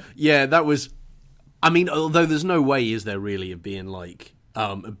 That was, I mean, although there's no way, is there really, of being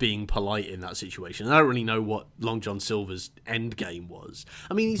being polite in that situation. And I don't really know what Long John Silver's end game was.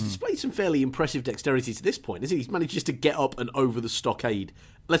 I mean, he's displayed some fairly impressive dexterity to this point, isn't he? He's managed just to get up and over the stockade,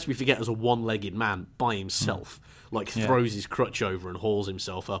 lest we forget, as a one-legged man by himself. Throws his crutch over and hauls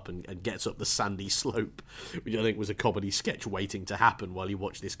himself up and gets up the sandy slope, which I think was a comedy sketch waiting to happen while you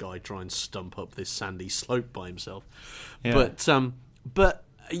watch this guy try and stump up this sandy slope by himself. Yeah. But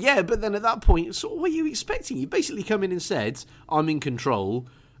Yeah, but then at that point, sort of, what are you expecting? You basically come in and said, I'm in control,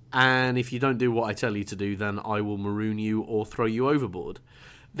 and if you don't do what I tell you to do, then I will maroon you or throw you overboard.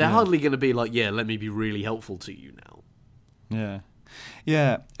 They're hardly going to be like, yeah, let me be really helpful to you now. Yeah.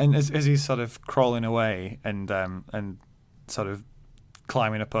 Yeah, and as he's sort of crawling away and sort of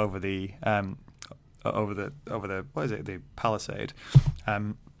climbing up over the what is it, the palisade,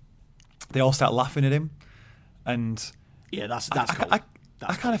 they all start laughing at him, and yeah, that's I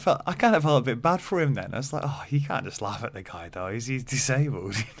kind of felt a bit bad for him then. I was like, oh, you can't just laugh at the guy though. He's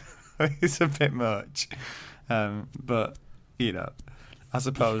disabled. It's a bit much, but I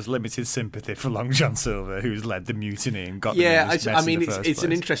suppose limited sympathy for Long John Silver, who's led the mutiny and got them in this mess in the first it's place.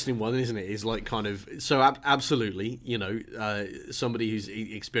 an interesting one, isn't it? It's like kind of so absolutely, somebody who's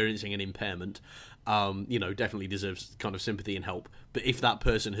experiencing an impairment, definitely deserves kind of sympathy and help. But if that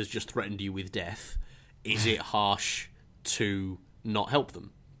person has just threatened you with death, is it harsh to not help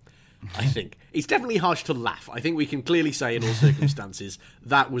them? I think it's definitely harsh to laugh. I think we can clearly say in all circumstances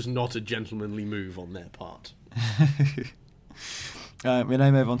that was not a gentlemanly move on their part. We now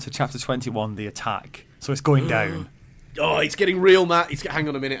move on to chapter 21, the attack. So it's going down. Oh, it's getting real, Matt. Hang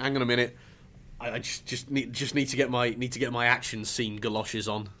on a minute. I just need to get my action scene galoshes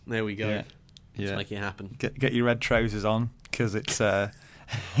on. There we go. Yeah. Let's make it happen. Get your red trousers on, because it's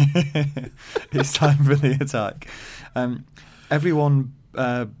it's time for the attack. Everyone,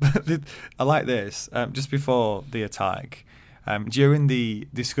 I like this. Just before the attack, during the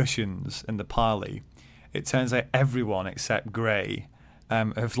discussions and the parley, it turns out everyone except Grey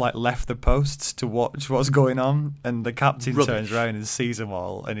have left the posts to watch what's going on, and the captain turns around and sees them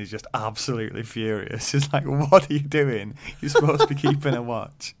all, and he's just absolutely furious. He's like, "What are you doing? You're supposed to be keeping a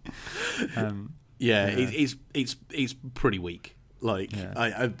watch." It's pretty weak.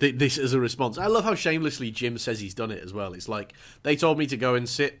 This is a response. I love how shamelessly Jim says he's done it as well. It's like, they told me to go and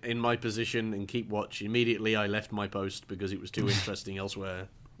sit in my position and keep watch. Immediately I left my post because it was too interesting elsewhere.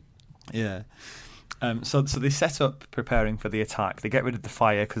 Yeah. So they set up preparing for the attack. They get rid of the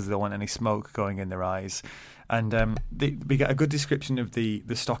fire because they don't want any smoke going in their eyes. And we get a good description of the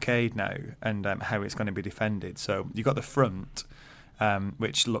stockade now and how it's going to be defended. So you've got the front,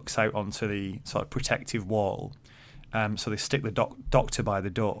 which looks out onto the sort of protective wall. So they stick the doctor by the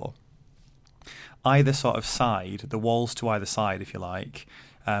door. Either sort of side, the walls to either side, if you like,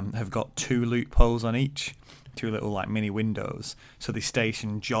 have got two loopholes on each, two little mini windows. So they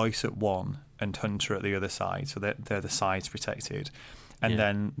station Joyce at one and Hunter at the other side. So they're the sides protected. And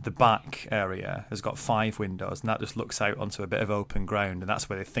then the back area has got 5 windows, and that just looks out onto a bit of open ground, and that's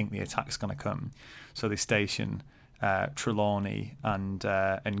where they think the attack's going to come. So they station Trelawney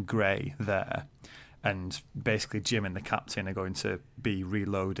and Grey there. And basically, Jim and the captain are going to be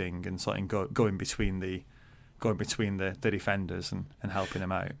reloading and sort of going between the defenders and helping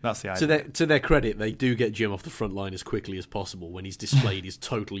them out. That's the idea. To their credit, they do get Jim off the front line as quickly as possible when he's displayed his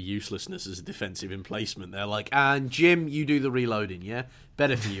total uselessness as a defensive emplacement. They're like, and Jim, you do the reloading, yeah?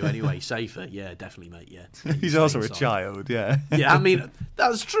 Better for you anyway, safer. Yeah, definitely, mate, yeah. He's also a child, yeah. Yeah, I mean,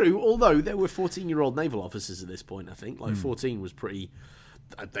 that's true, although there were 14-year-old naval officers at this point, I think. 14 was pretty...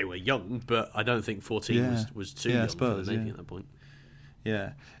 They were young, but I don't think 14 was too young for the Navy at that point.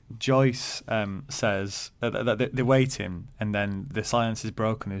 Yeah. Joyce says that they wait him, and then the silence is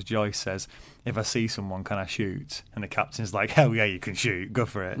broken as Joyce says, "If I see someone, can I shoot?" And the captain's like, "Hell yeah, you can shoot. Go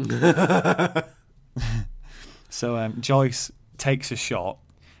for it." So Joyce takes a shot,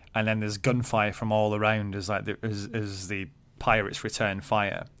 and then there's gunfire from all around as the pirates return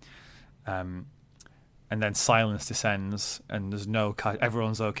fire. And then silence descends, and there's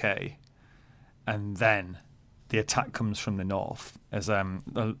everyone's okay. And then the attack comes from the north as a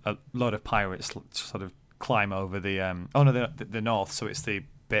lot of pirates sort of climb over the north, so it's the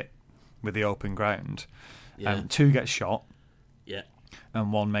bit with the open ground. 2 get shot,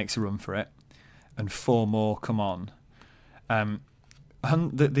 and 1 makes a run for it, and 4 more come on.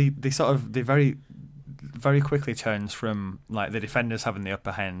 They very very quickly turns from the defenders having the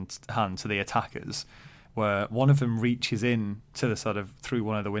upper hand to the attackers, where one of them reaches in to the sort of through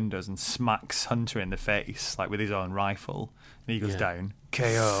one of the windows and smacks Hunter in the face with his own rifle, and he goes down,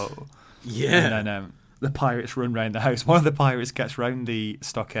 KO. Yeah. And then the pirates run round the house. One of the pirates gets round the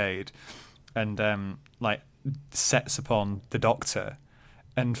stockade and sets upon the doctor,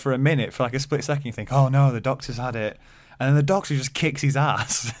 and for a minute, for a split second, you think, oh no, the doctor's had it, and then the doctor just kicks his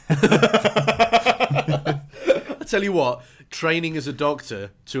ass. I tell you what, training as a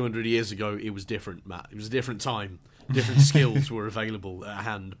doctor 200 years ago, it was different, Matt. It was a different time. different skills were available at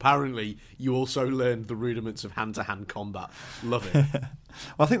hand. Apparently, you also learned the rudiments of hand-to-hand combat. Love it. Well,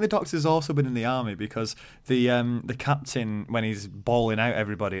 I think the Doctor's also been in the army, because the captain, when he's bawling out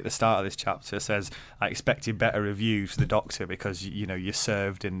everybody at the start of this chapter, says, "I expected better reviews for the Doctor because you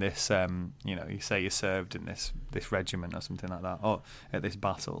served in this you say you served in this regiment or something like that, or at this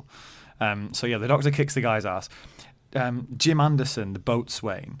battle." So yeah, the Doctor kicks the guy's ass. Jim Anderson, the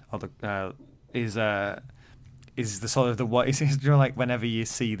boatswain, or is the sort of like whenever you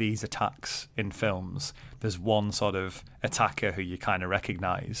see these attacks in films, there's one sort of attacker who you kind of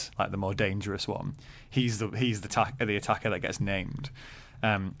recognise, like the more dangerous one. He's the attacker that gets named.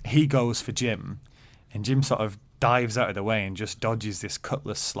 He goes for Jim, and Jim sort of dives out of the way and just dodges this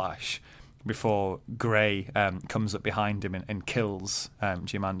cutlass slash before Gray comes up behind him and kills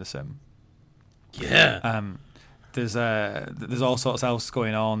Jim Anderson. Yeah. There's all sorts else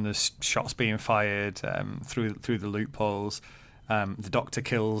going on. There's shots being fired through the loopholes. The Doctor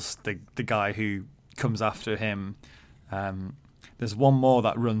kills the guy who comes after him. There's one more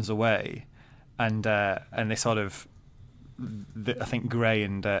that runs away, and they sort of, I think Gray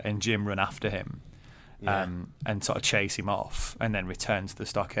and Jim run after him, and sort of chase him off, and then return to the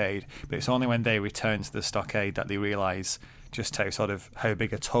stockade. But it's only when they return to the stockade that they realise just how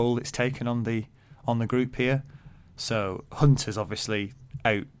big a toll it's taken on the group here. So Hunter's obviously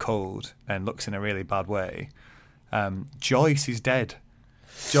out cold and looks in a really bad way. Joyce is dead.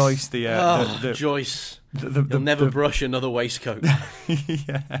 Joyce, Joyce. You'll never brush another waistcoat.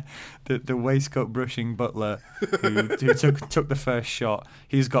 Yeah, the waistcoat brushing butler who took the first shot.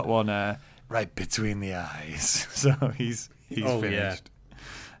 He's got one right between the eyes, so he's finished.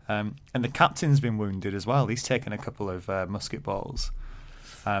 Yeah. And the captain's been wounded as well. He's taken a couple of musket balls.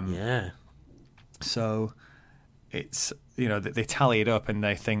 So it's they tally it up and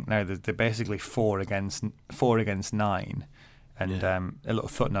they think now that they're basically 4 against 9, and a little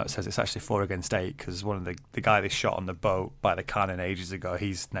footnote says it's actually 4 against 8 because one of the guy they shot on the boat by the cannon ages ago,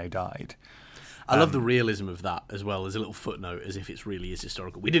 he's now died. I love the realism of that as well as a little footnote, as if it's really is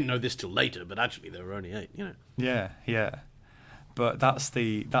historical. We didn't know this till later, but actually there were only 8. Yeah. But that's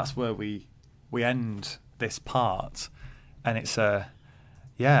where we end this part, and it's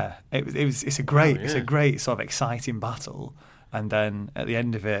it's a great sort of exciting battle, and then at the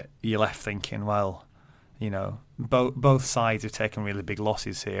end of it, you're left thinking, well, both sides have taken really big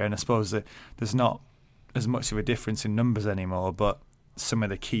losses here, and I suppose that there's not as much of a difference in numbers anymore, but some of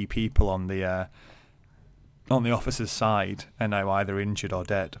the key people on the officers' side are now either injured or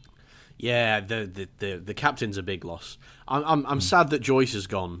dead. Yeah, the captain's a big loss. I'm sad that Joyce has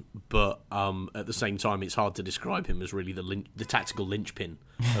gone, but at the same time, it's hard to describe him as really the tactical linchpin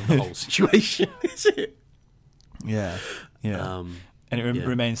of the whole situation, is it? Yeah. And it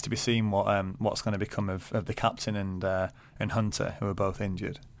remains to be seen what's going to become of the captain and Hunter, who are both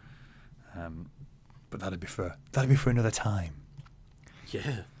injured. But that'd be for another time.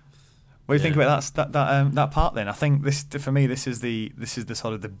 Yeah. What do you think about that part then? I think this is the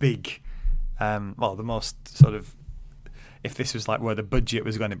sort of the big, the most sort of, if this was like where the budget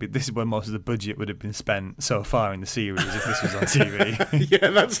was going to be, this is where most of the budget would have been spent so far in the series if this was on TV. Yeah,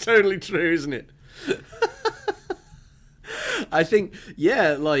 that's totally true, isn't it? I think,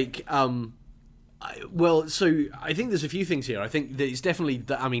 so I think there's a few things here. I think that it's definitely,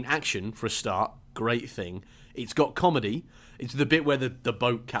 action for a start, great thing. It's got comedy. It's the bit where the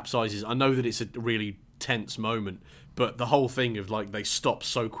boat capsizes. I know that it's a really tense moment, but the whole thing of they stop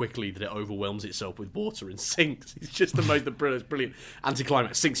so quickly that it overwhelms itself with water and sinks. It's just the brilliant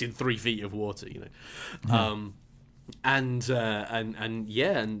anticlimax. Sinks in 3 feet of water, Mm. And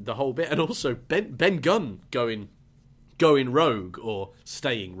the whole bit, and also Ben Gunn going rogue, or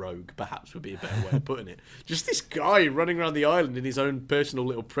staying rogue, perhaps would be a better way of putting it. Just this guy running around the island in his own personal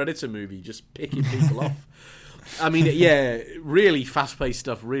little Predator movie, just picking people off. Really fast-paced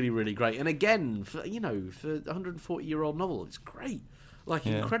stuff, really, really great. And again, for a 140-year-old novel, it's great.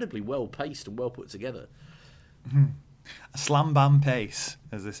 Incredibly well-paced and well put together. A slam-bam pace,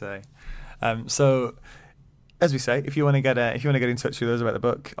 as they say. So, as we say, if you want to get in touch with us about the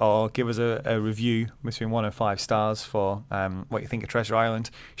book, or give us a review between 1 and 5 stars for what you think of Treasure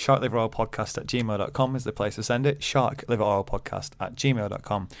Island, sharkliveroilpodcast@gmail.com is the place to send it.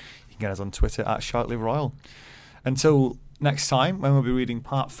 sharkliveroilpodcast@gmail.com. You can get us on Twitter @sharkliveroil. Until next time, when we'll be reading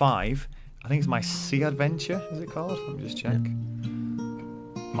part 5, I think it's My Sea Adventure, is it called? Let me just check.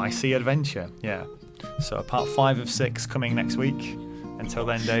 My Sea Adventure, yeah. So part 5 of 6 coming next week. Until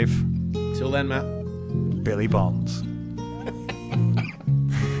then, Dave. Till then, Matt. Billy Bonds.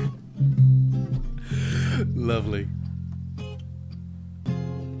 Lovely.